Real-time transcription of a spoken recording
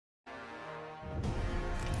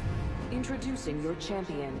Introducing your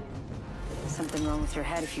champion. Something wrong with your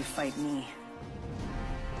head if you fight me.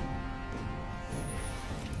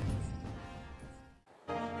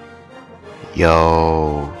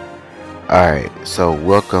 Yo, alright, so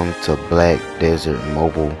welcome to Black Desert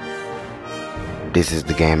Mobile. This is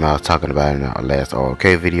the game I was talking about in our last ROK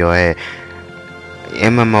video. I had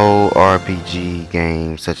MMO RPG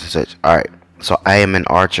game such and such. Alright, so I am an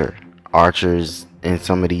archer. Archers in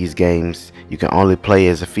some of these games, you can only play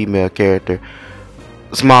as a female character.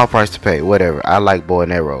 Small price to pay, whatever. I like bow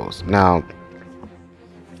and arrows. Now,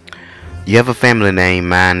 you have a family name.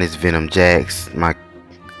 Mine is Venom Jax. My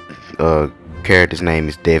character's name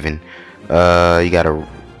is Devin.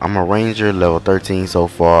 I'm a ranger, level 13 so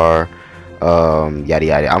far. Yada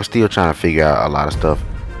yada. I'm still trying to figure out a lot of stuff,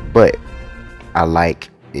 but I like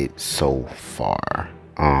it so far.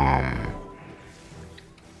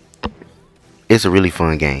 It's a really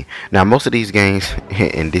fun game. Now, most of these games,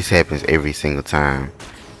 and this happens every single time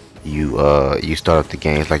you start up the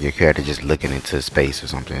game, it's like your character just looking into space or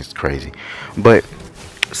something. It's crazy. But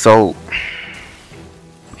so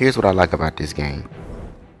here's what I like about this game.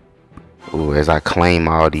 Ooh, as I claim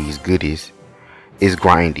all these goodies, it's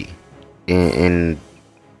grindy. And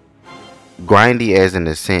grindy as in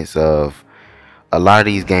the sense of a lot of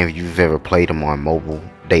these games, if you've ever played them on mobile,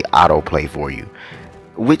 they autoplay for you,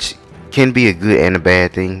 which can be a good and a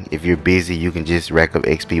bad thing. If you're busy, you can just rack up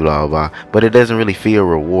XP, blah blah blah, but it doesn't really feel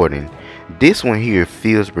rewarding. This one here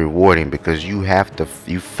feels rewarding because you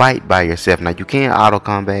fight by yourself. Now, you can auto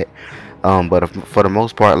combat, but for the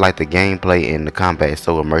most part, like, the gameplay and the combat is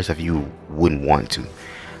so immersive you wouldn't want to.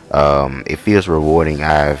 It feels rewarding.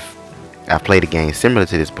 I've played a game similar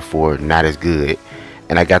to this before, not as good,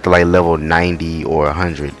 and I got to like level 90 or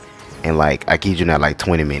 100, and like, I kid you not, like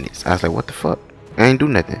 20 minutes. I was like, what the fuck? I ain't do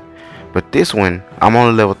nothing. But this one, I'm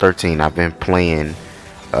only level 13. I've been playing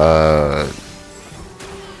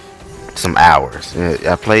some hours.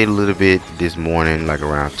 I played a little bit this morning, like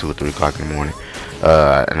around 2 or 3 o'clock in the morning,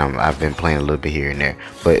 and I've been playing a little bit here and there.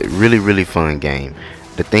 But really fun game.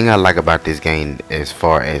 The thing I like about this game, as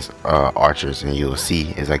far as archers, and you'll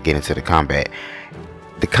see as I get into the combat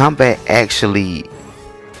actually,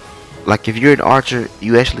 like, if you're an archer,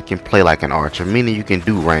 you actually can play like an archer, meaning you can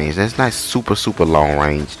do range. That's not super long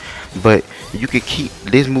range, but you can keep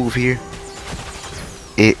this move here.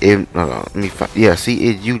 You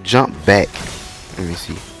jump back. Let me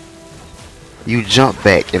see. You jump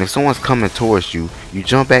back, and if someone's coming towards you, you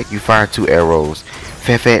jump back, you fire 2 arrows,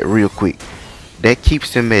 fat real quick. That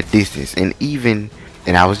keeps them at distance. And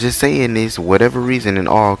I was just saying this, whatever reason in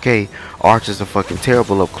ROK, archers are fucking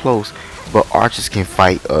terrible up close, but archers can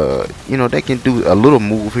fight. They can do a little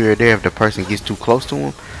move here or there if the person gets too close to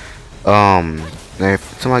them.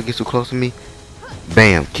 If somebody gets too close to me,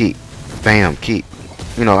 bam, kick, bam, kick.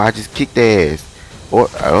 I just kick their ass, or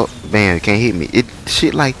bam, can't hit me.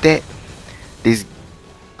 Shit like that.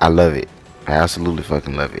 I love it. I absolutely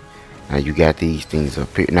fucking love it. Now, you got these things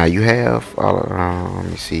up here. Now, you have let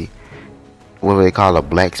me see, what do they call a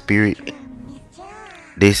black spirit?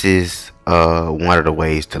 This is one of the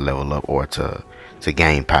ways to level up or to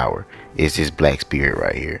gain power. It's this black spirit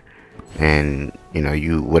right here, and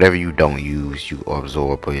whatever you don't use, you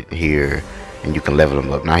absorb it here, and you can level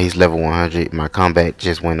him up. Now, he's level 100. My combat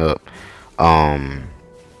just went up.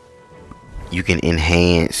 You can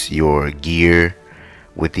enhance your gear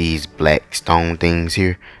with these black stone things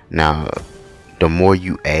here. Now, the more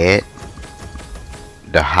you add,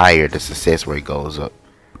 the higher the success rate goes up.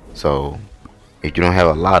 So if you don't have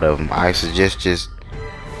a lot of them, I suggest just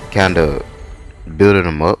kind of building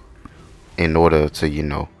them up in order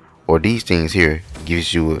to, or these things here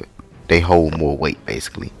they hold more weight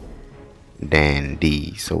basically than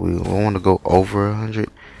these. So we want to go over 100.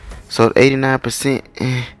 So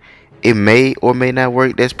 89%, it may or may not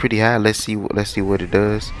work. That's pretty high. Let's see what it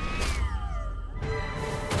does.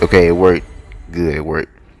 Okay, it worked. Good, it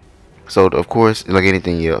worked. So of course, like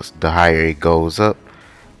anything else, the higher it goes up,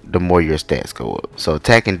 the more your stats go up. So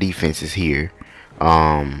attack and defense is here.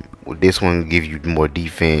 This one gives you more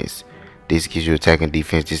defense. This gives you attack and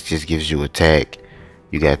defense. This just gives you attack.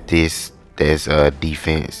 You got this. That's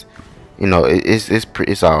defense.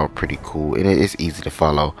 It's all pretty cool, and it's easy to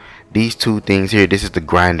follow. These 2 things here. This is the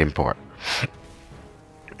grinding part.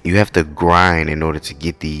 You have to grind in order to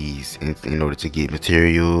get these, in order to get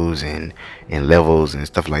materials and levels and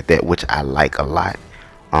stuff like that, which I like a lot.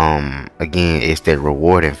 Again, it's that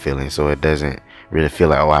rewarding feeling, so it doesn't really feel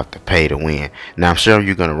like, oh, I have to pay to win. Now, I'm sure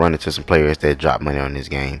you're gonna run into some players that drop money on this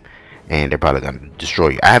game, and they're probably gonna destroy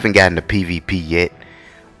you. I haven't gotten to PvP yet,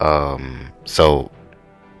 so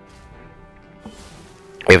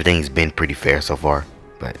everything's been pretty fair so far.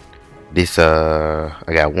 But This I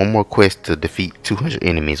got one more quest to defeat 200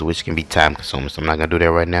 enemies, which can be time consuming, so I'm not gonna do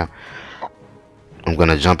that right now. I'm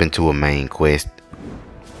gonna jump into a main quest.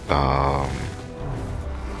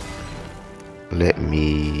 Let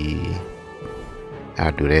me,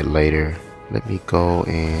 I'll do that later. Let me go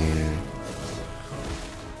and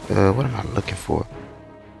what am I looking for?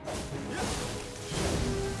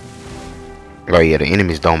 Oh yeah, the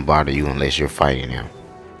enemies don't bother you unless you're fighting them.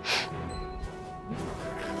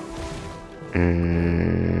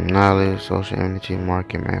 Knowledge, social energy,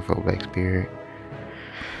 market, manful, black spirit.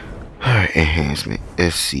 Alright, enhancement.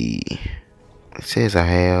 Let's see. It says I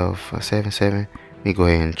have a 7-7. Let me go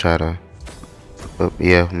ahead and try to up.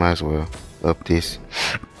 Yeah, might as well up this.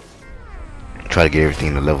 Try to get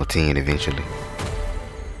everything to level 10 eventually.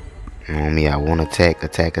 On me, I want attack,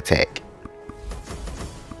 attack, attack.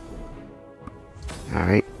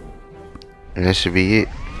 Alright. And that should be it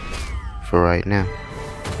for right now.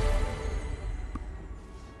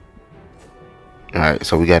 Alright,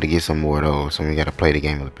 so we got to get some more of those. So we got to play the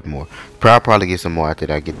game a little bit more. Probably get some more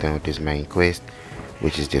after I get done with this main quest,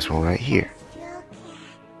 which is this one right here.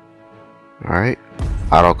 Alright.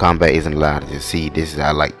 Auto combat isn't allowed. Just see, this is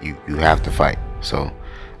how like you have to fight. So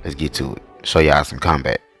let's get to it. Show y'all some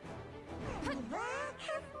combat.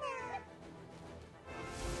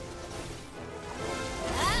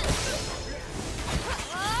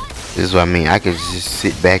 This is what I mean. I could just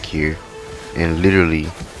sit back here and literally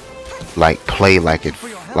like play like a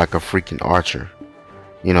freaking archer.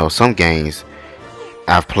 You know, some games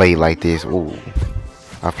I've played like this. Ooh,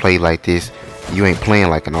 I've played like this. You ain't playing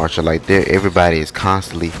like an archer. Like there, everybody is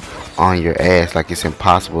constantly on your ass. Like it's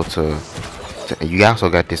impossible to. You also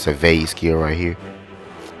got this evade skill right here.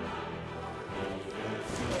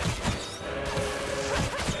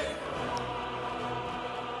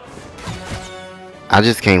 I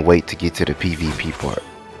just can't wait to get to the PvP part.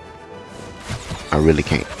 I really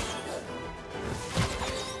can't.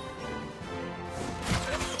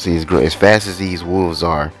 See, it's great. As fast as these wolves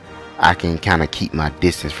are, I can kind of keep my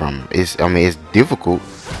distance from them. I mean, it's difficult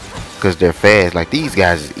because they're fast. Like these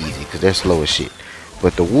guys is easy because they're slow as shit.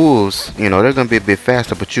 But the wolves, you know, they're gonna be a bit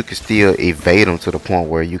faster, but you can still evade them to the point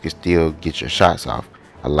where you can still get your shots off.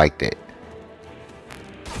 I like that.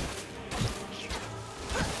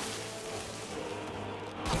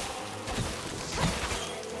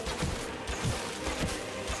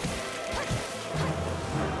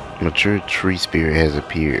 Mature tree spirit has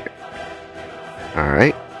appeared.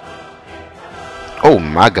 Alright. Oh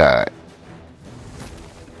my god.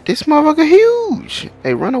 This motherfucker huge.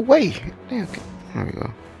 Hey, run away. Damn. There we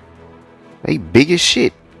go. They big as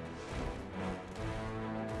shit.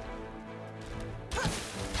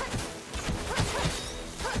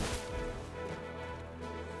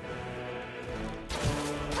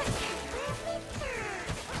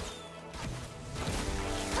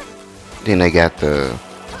 Then they got the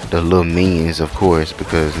little minions, of course,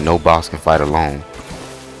 because no boss can fight alone.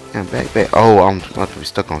 Damn, back. Oh, I'm about to be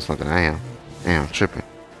stuck on something. I am. Damn, I'm tripping.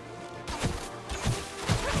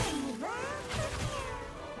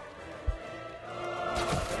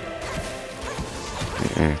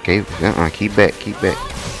 Okay, keep back.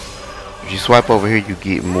 If you swipe over here, you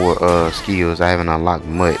get more skills. I haven't unlocked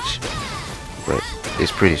much, but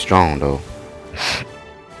it's pretty strong though.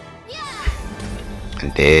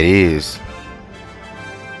 And there it is.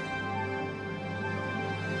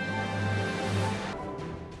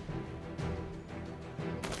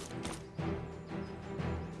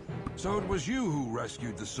 So it was you who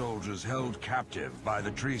rescued the soldiers held captive by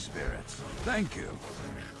the tree spirits. Thank you.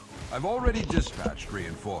 I've already dispatched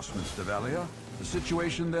reinforcements to Velia. The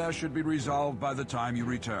situation there should be resolved by the time you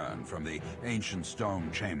return from the ancient stone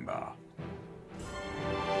chamber.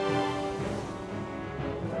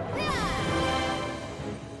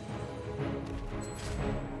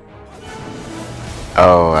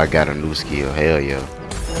 Oh, I got a new skill. Hell yeah.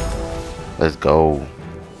 Let's go.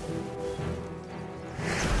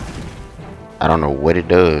 I don't know what it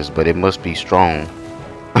does, but it must be strong.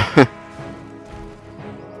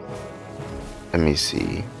 Let me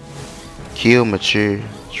see. Kill mature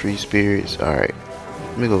tree spirits. Alright.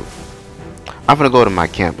 Let me go. I'm gonna go to my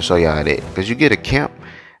camp and show y'all that. Because you get a camp.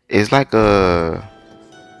 It's like a...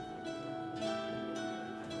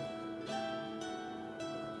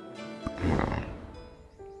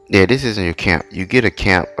 Yeah, this isn't your camp. You get a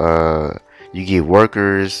camp. You get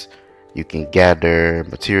workers. You can gather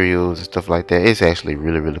materials and stuff like that. It's actually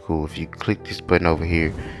really cool. If you click this button over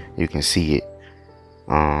here, you can see it.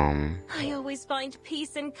 I always find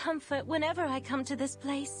peace and comfort whenever I come to this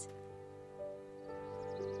place.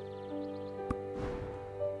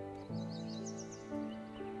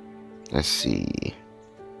 Let's see.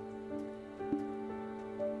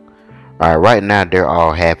 Alright, right now they're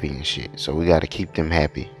all happy and shit. So we gotta keep them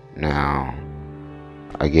happy. Now,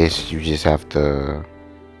 I guess you just have to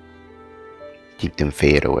keep them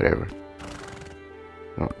fed or whatever.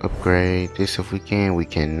 Upgrade this if we can. We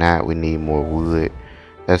cannot. We need more wood.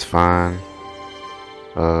 That's fine.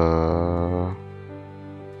 Gonna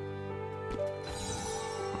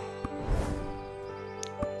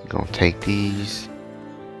take these.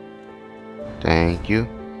 Thank you.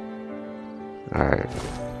 Alright.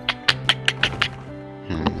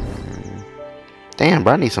 Damn,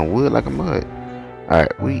 bro, I need some wood like a mud.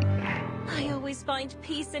 Alright, we. I always find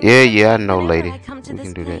peace and Yeah, I know, whenever lady. I come to We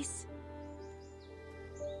this can do that. place.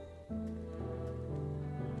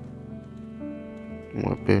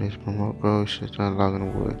 More business, promote growth, shit, start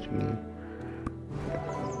logging the wood you need.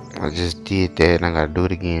 I just did that and I gotta do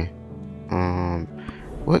it again.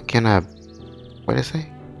 What can I, what did it say?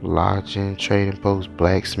 Lodging, trading post,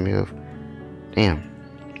 blacksmith. Damn.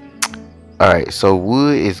 Alright, so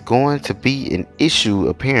wood is going to be an issue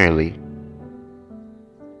apparently.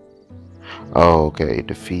 Oh, okay,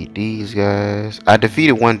 defeat these guys. I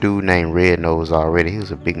defeated one dude named Red Nose already. He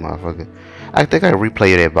was a big motherfucker. I think I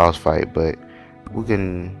replayed that boss fight, but we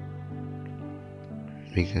can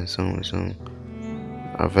soon.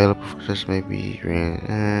 Available for just maybe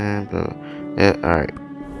yeah, alright.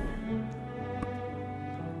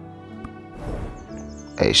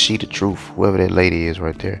 Hey, she the truth, whoever that lady is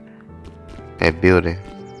right there. That building.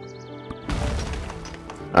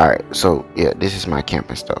 Alright, so yeah, this is my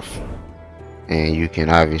camping stuff. And you can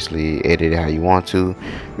obviously edit it how you want to.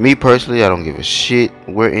 Me personally, I don't give a shit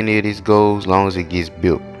where any of this goes as long as it gets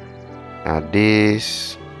built. Now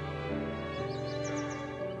this,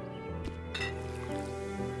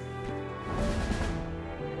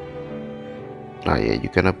 oh yeah, you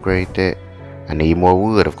can upgrade that. I need more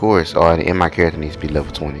wood, of course. Oh, and my character needs to be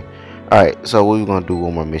level 20. Alright, so we're gonna do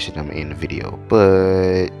one more mission. I'm gonna end the video,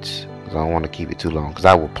 but I don't want to keep it too long because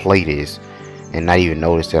I will play this and not even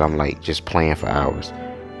notice that I'm like just playing for hours.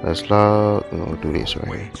 Let's log. We're gonna do this right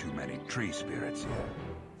Way here. too many tree spirits here.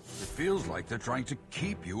 It feels like they're trying to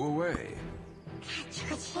keep you away.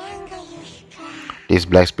 This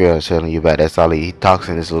black spirit is telling you about. That's all he talks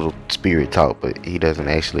in this little spirit talk, but he doesn't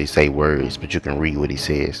actually say words, but you can read what he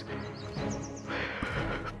says.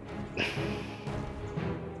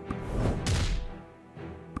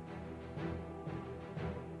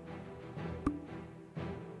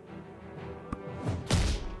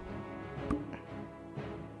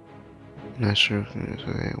 Not sure.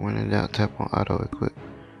 When in doubt, tap on auto equip.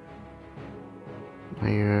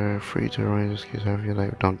 When you're free to arrange the skills however you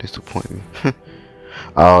like. Don't disappoint me.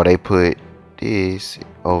 Oh, they put this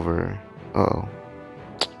over. Uh oh.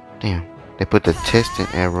 Damn. They put the testing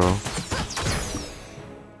arrow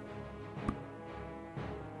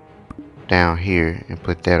down here and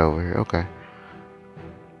put that over here. Okay.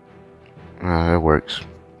 That works.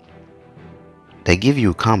 They give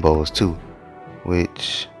you combos too,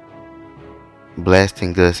 which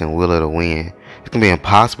Blasting Gust and Will of the Wind. It's gonna be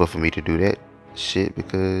impossible for me to do that shit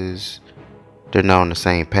because they're not on the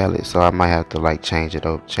same palette, so I might have to like change it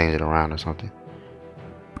up, change it around or something.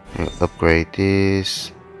 And upgrade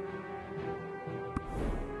this.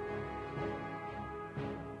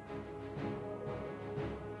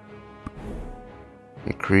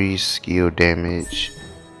 Increase skill damage.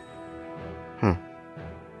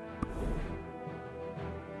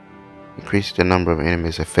 Increase the number of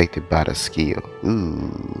enemies affected by the skill.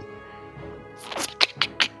 Ooh.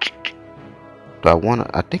 Do I want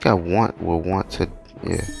to? I think I will want to.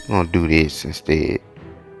 Yeah, I'm gonna do this instead.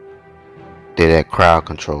 Do that crowd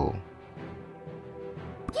control.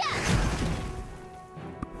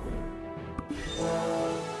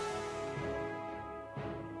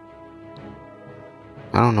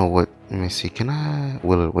 I don't know what. Let me see. Can I?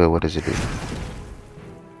 What does it do?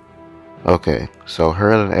 Okay, so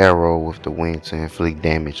hurl an arrow with the wing to inflict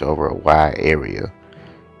damage over a wide area.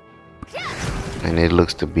 And it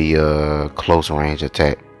looks to be a close range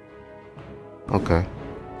attack. Okay.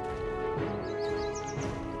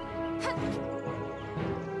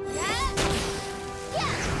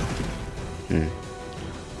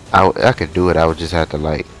 I could do it. I would just have to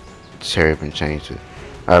like hurry up and change it.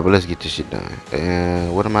 Alright, but let's get this shit done.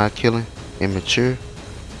 And what am I killing? Immature?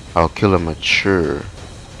 I'll kill a mature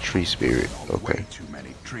tree spirit. Okay. Way too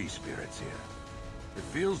many tree spirits here. It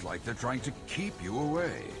feels like they're trying to keep you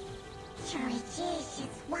away.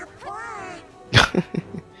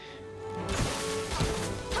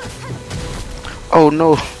 Oh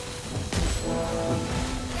no.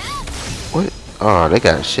 What? Oh, they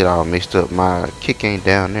got shit all mixed up. My kick ain't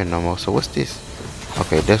down there no more. So what's this?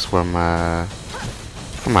 Okay, that's where my.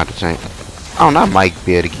 I'm out to change. I don't know, I might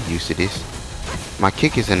be able to get used to this. My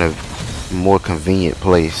kick is in a more convenient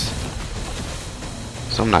place,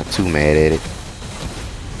 so I'm not too mad at it.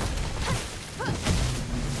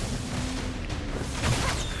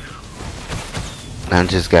 I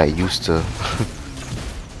just got used to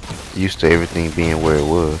everything being where it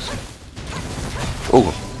was.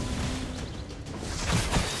 Oh.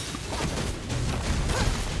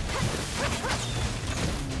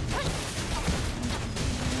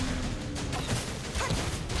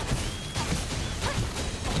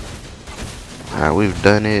 Alright, we've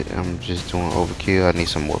done it. I'm just doing overkill. I need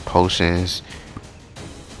some more potions.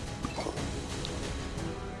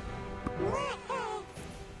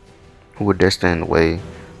 Who would dare stand in the way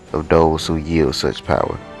of those who yield such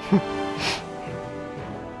power?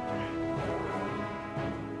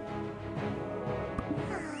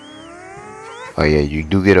 Oh yeah, you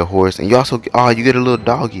do get a horse, and you also you get a little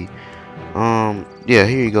doggy. Yeah,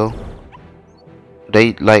 here you go.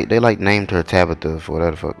 They named her Tabitha for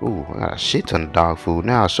whatever the fuck. Ooh, I got a shit ton of dog food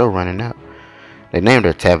now. It's so running out. They named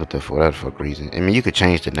her Tabitha for whatever the fuck reason. I mean, you could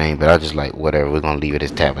change the name, but I just like whatever. We're gonna leave it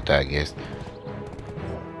as Tabitha, I guess.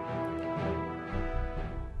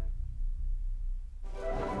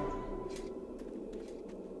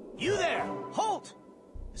 You there! Halt!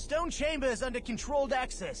 The stone chamber is under controlled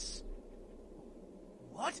access.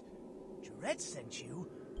 What? Jared sent you?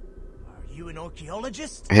 Are you an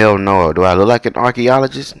archaeologist? Hell no. Do I look like an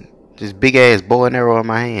archaeologist? This big ass bow and arrow in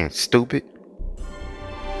my hand. Stupid.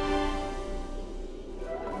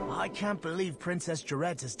 I can't believe Princess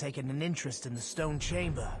Jared has taken an interest in the stone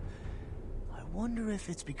chamber. I wonder if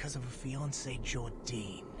it's because of her fiance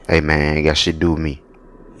Jordine. Hey man, ain't got shit to do with me.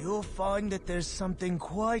 You'll find that there's something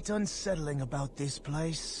quite unsettling about this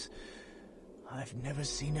place. I've never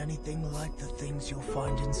seen anything like the things you'll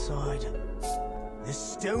find inside. The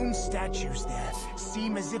stone statues there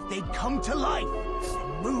seem as if they'd come to life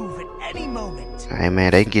and move at any moment. Hey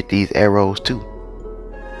man, they can get these arrows too.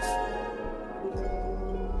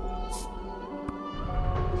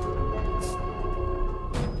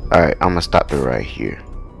 Alright, I'm gonna stop it right here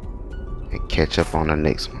and catch up on the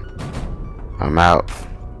next one. I'm out.